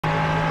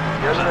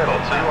You're in the middle,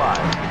 2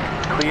 wide.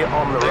 Clear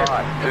on the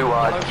right, 2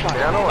 wide.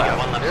 Down the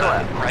left, 2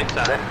 left.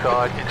 Left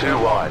side, 2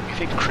 wide.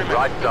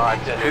 Right side,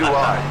 2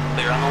 wide.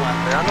 Clear on the left.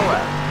 Clear on the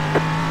left.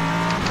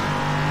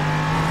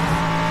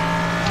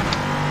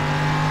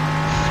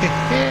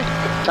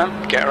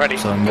 Get ready.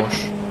 Sağım boş.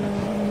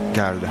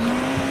 Geldi.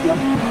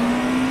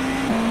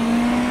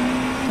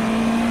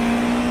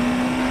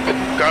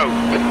 Go.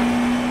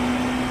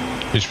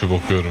 Hiçbir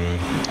bok görmüyorum.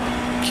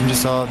 İkinci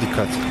sağa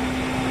dikkat.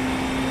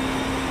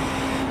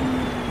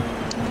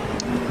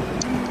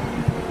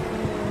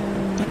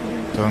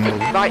 Dön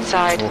dolu. Right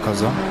side. Sol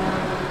kaza.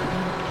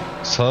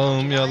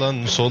 Sağım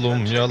yalan,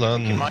 solum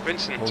yalan.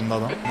 Solunda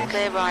adam.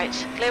 Clear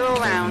right. Clear all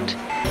round.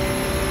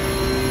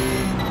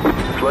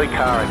 Slow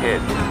car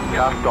ahead.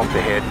 Car stopped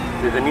ahead.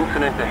 There's an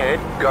incident ahead.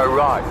 Go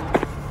right.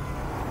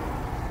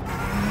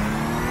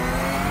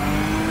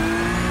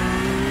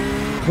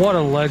 What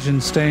a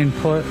legend staying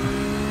put.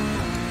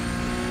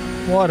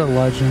 What a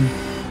legend.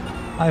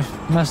 I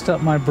messed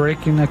up my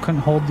braking. I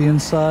couldn't hold the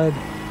inside.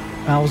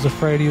 I was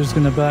afraid he was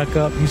going to back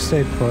up. He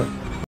stayed put.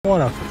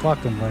 What a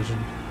fucking legend.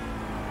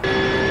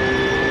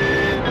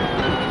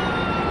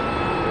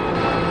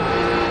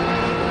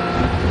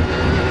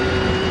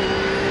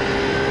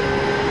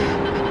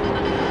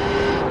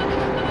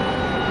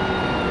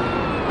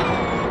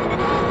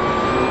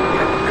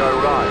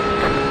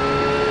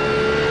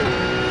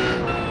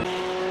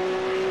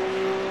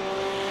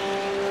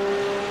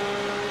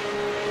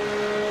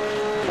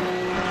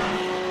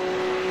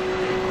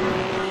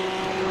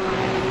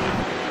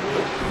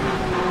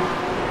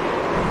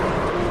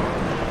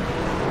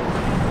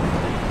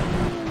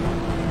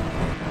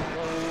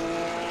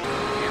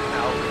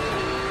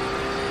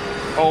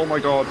 Oh my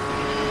god.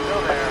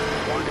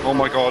 Oh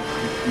my god.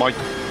 My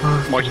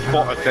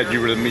spotter said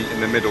you were to meet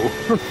in the middle.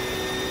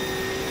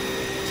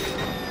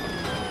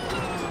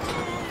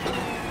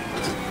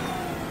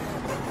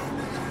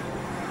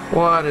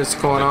 What is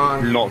going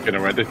on?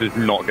 This is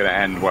not gonna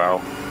end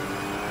well.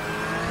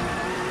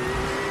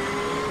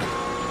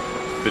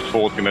 This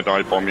Ford's gonna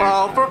dive bomb you.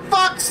 Oh, for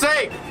fuck's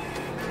sake!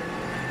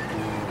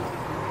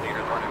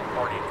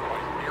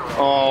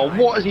 Oh,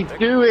 what is he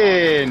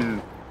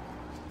doing?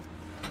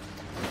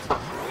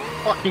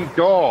 Fucking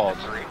god.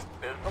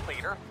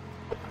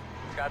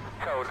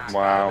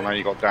 Wow, now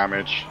you got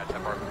damage.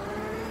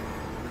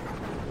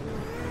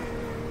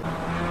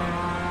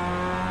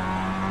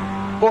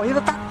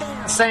 Corrida tá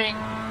tensa, hein?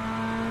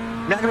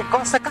 Minha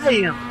costa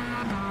caindo.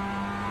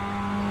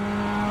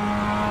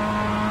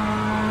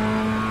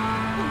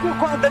 O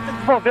corda tá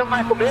desenvolvendo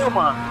mais que o meu,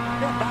 mano.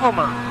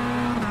 Calma.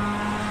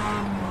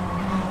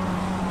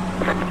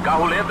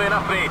 Carro lento aí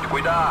na frente,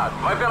 cuidado.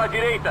 Vai pela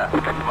direita,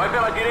 vai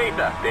pela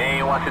direita.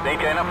 Tem um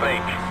acidente aí na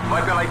frente.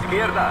 Vai pela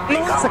esquerda,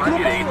 tem carro na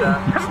direita.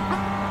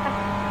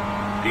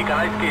 Fica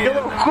na esquerda. Que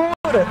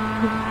loucura!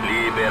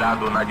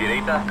 Liberado na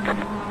direita.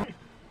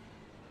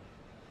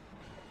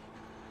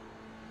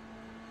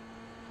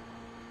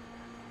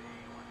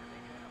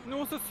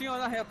 Nossa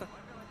senhora, reta.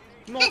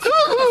 Nossa,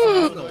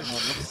 não é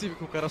possível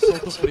que o cara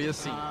solta o freio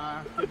assim.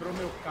 Quebrou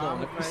meu carro,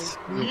 não é possível,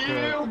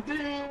 Meu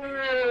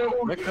Deus!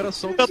 Como é que o cara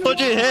solta? Eu tô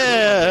de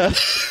ré!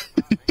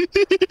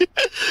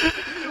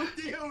 Meu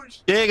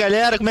Deus! E aí,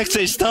 galera, como é que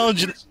vocês estão?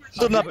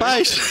 Tudo na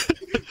paz?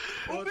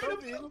 Eu tô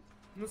ouvindo.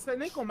 Não sei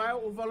nem como é,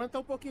 o volante tá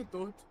um pouquinho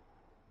torto.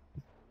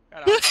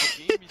 Caraca,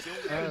 alguém me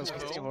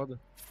deu um roda.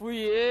 Fui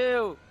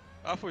eu!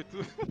 Ah, foi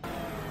tu.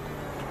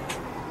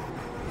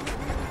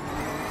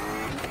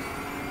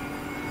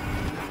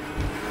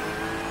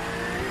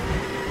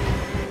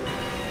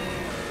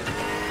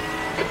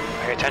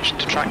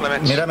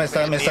 Mira, me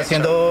está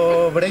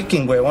haciendo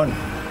braking, huevón.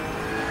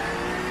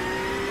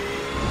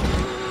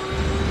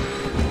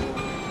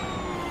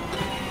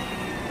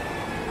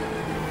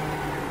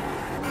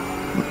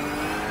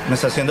 Me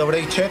está haciendo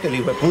brake check el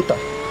hijo de puta.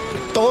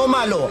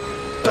 ¡Tómalo!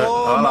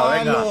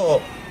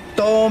 ¡Tómalo!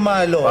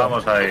 ¡Tómalo!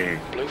 Vamos ahí.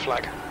 Blue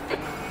flag.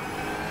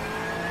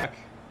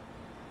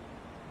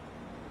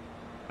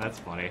 That's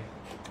funny.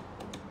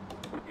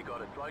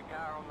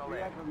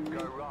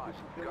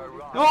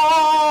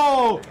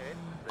 Oh!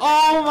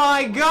 Oh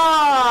my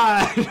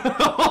god!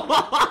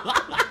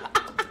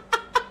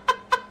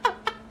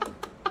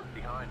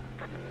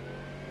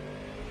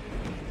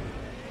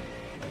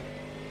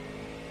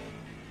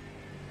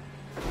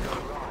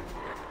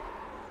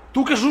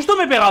 ¡Tú, qué susto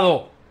me he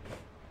pegado!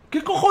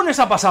 ¿Qué cojones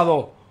ha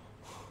pasado?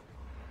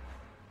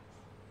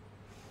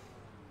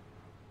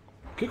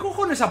 ¿Qué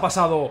cojones ha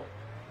pasado?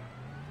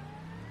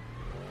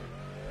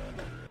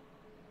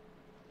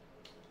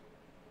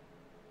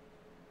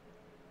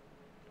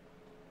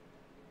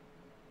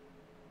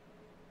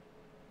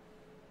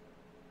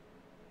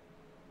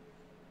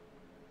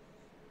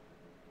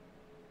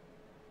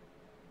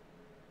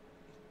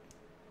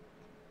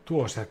 Tú,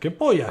 o sea, ¿qué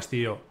pollas,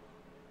 tío?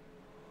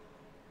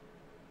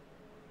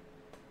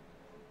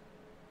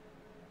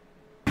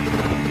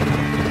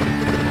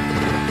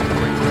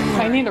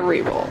 I need a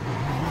reroll.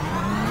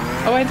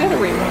 Oh, I did a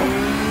reroll.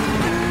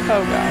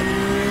 Oh god.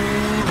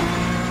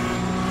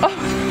 Oh,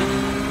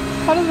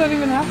 how does that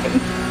even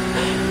happen?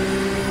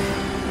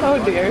 Oh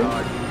dear.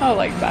 I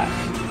like that.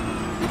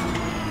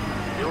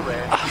 Still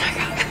there. Oh my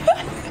god.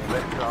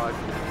 Left side.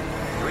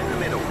 You're in the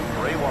middle.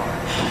 3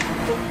 wide.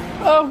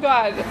 Oh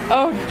god.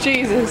 Oh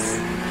Jesus.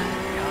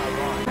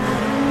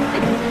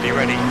 Be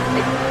ready.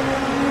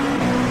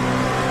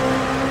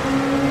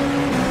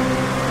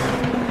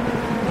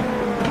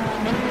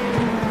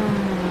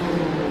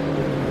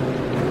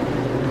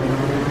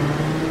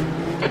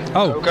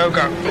 Oh. Go, go,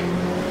 go.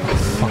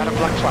 Had a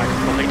black flag.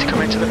 We'll need to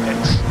come into the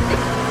pits.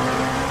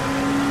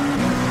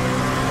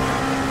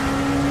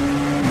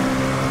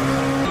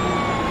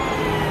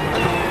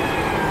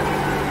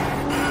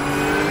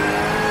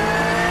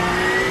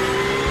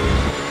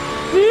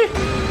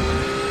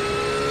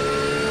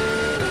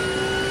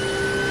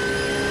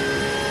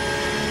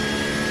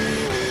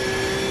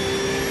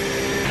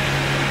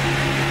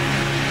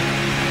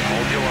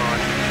 Hold your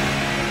line.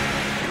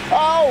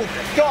 Oh,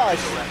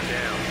 gosh. Left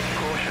down.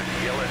 Caution.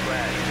 Yellow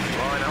flag.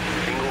 Line up.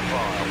 Single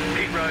file.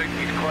 Pit road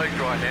is closed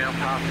right now.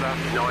 Past us.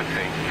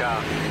 19. Car.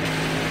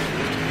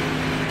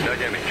 No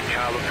damage.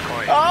 Car looks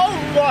clean. Oh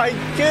my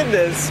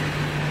goodness.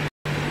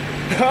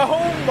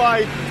 Oh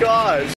my gosh.